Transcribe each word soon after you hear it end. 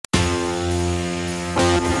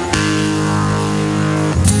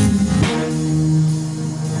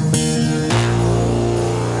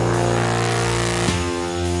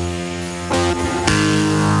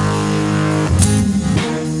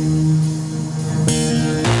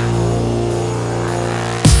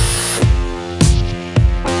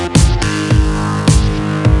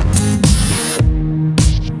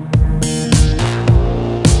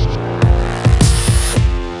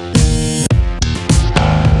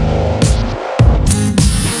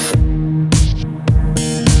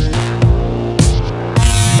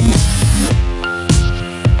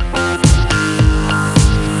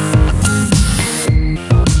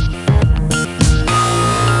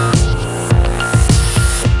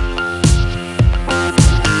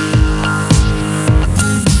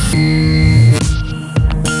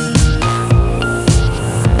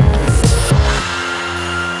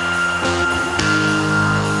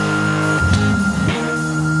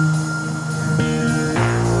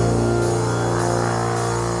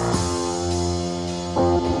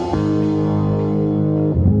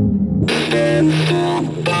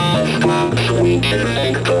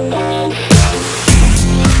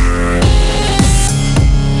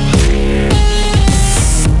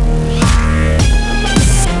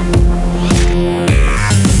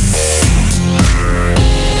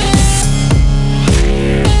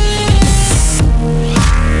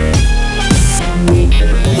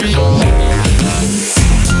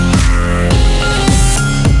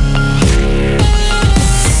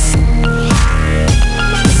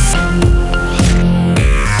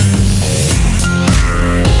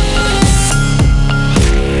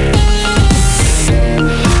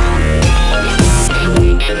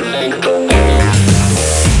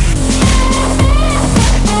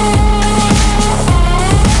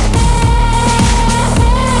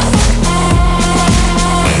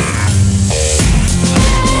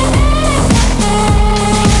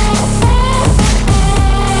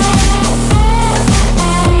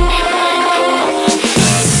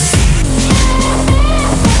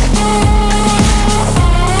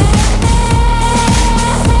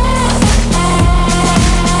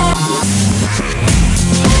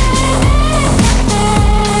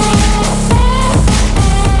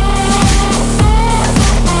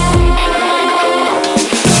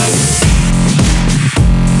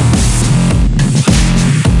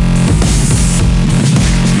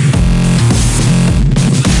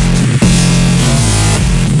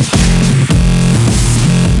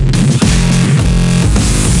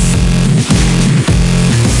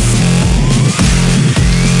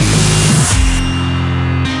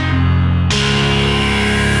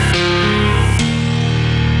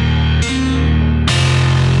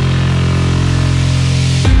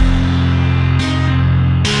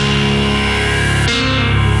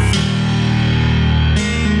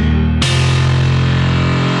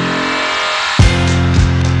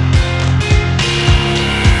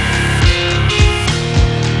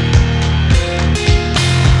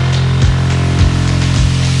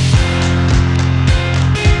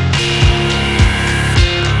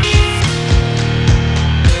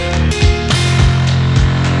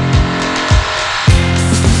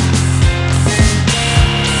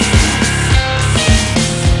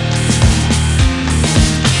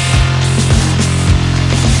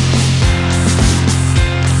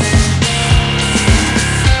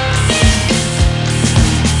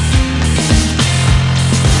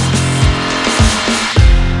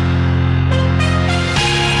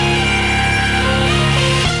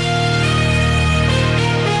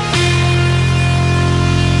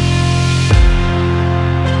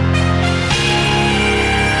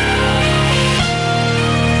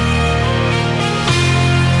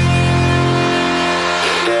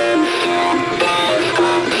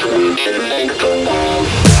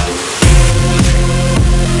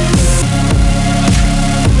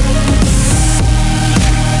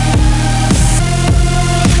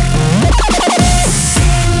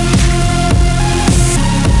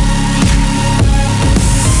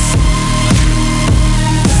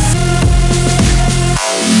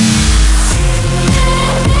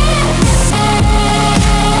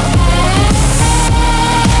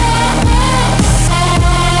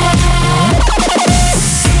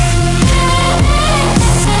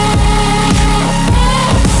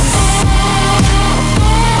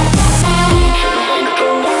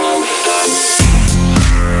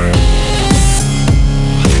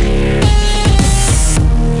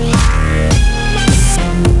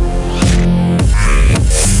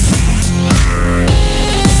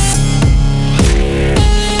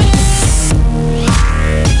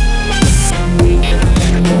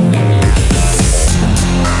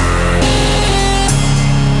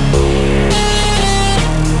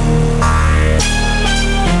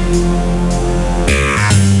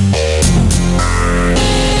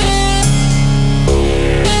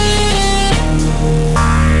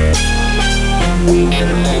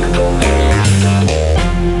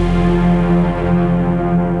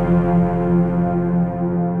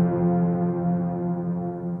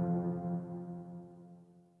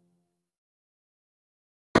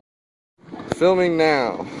Filming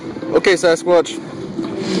now. Okay, Sasquatch,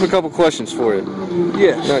 I have a couple questions for you.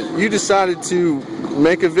 Yes. Now, you decided to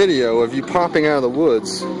make a video of you popping out of the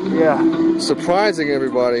woods. Yeah. Surprising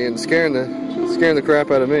everybody and scaring the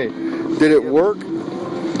crap out of me. Did it work?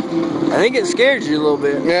 I think it scared you a little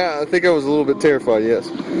bit. Yeah, I think I was a little bit terrified,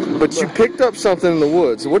 yes. But you picked up something in the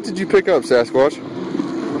woods. What did you pick up, Sasquatch?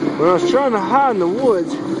 When I was trying to hide in the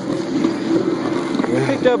woods, I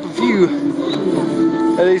picked up a few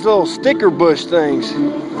of these little sticker bush things.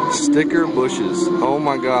 Sticker bushes. Oh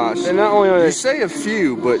my gosh. And not only are they... You say a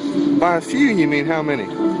few, but by a few you mean how many?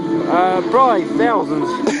 Probably thousands.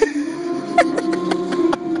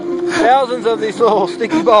 Thousands of these little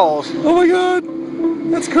sticky balls. Oh my god.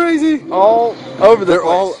 That's crazy. All over the They're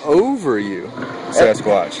place. all over you,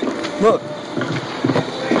 Sasquatch. Look.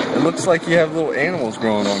 It looks like you have little animals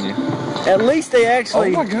growing on you. At least they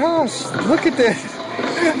actually... Oh my gosh, look at that.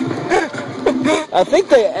 I think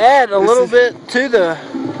they add a little bit to the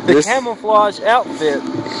camouflage outfit.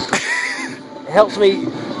 It helps me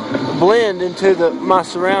blend into my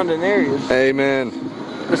surrounding areas. Amen.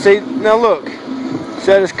 But see, now look.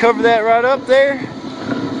 So I just cover that right up there.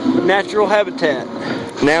 Natural habitat.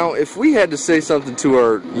 Now, if we had to say something to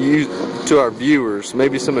our viewers,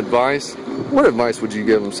 maybe some advice, what advice would you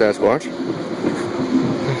give them, Sasquatch?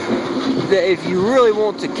 That if you really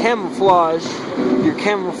want to camouflage your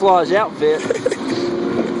camouflage outfit,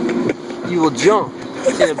 you will jump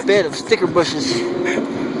in a bed of sticker bushes.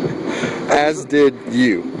 As did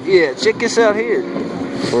you. Yeah, check this out here.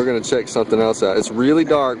 We're going to check something else out. It's really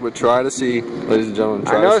dark, but try to see, ladies and gentlemen,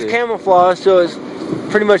 try to see. I know it's camouflage, so it's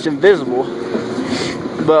pretty much invisible.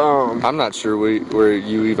 But, I'm not sure where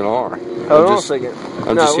you even are. Hold on a second.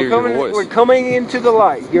 I'm just hearing your voice. We're coming into the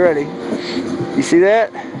light. You ready? You see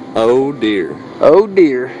that? Oh dear. Oh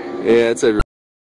dear. Yeah, it's a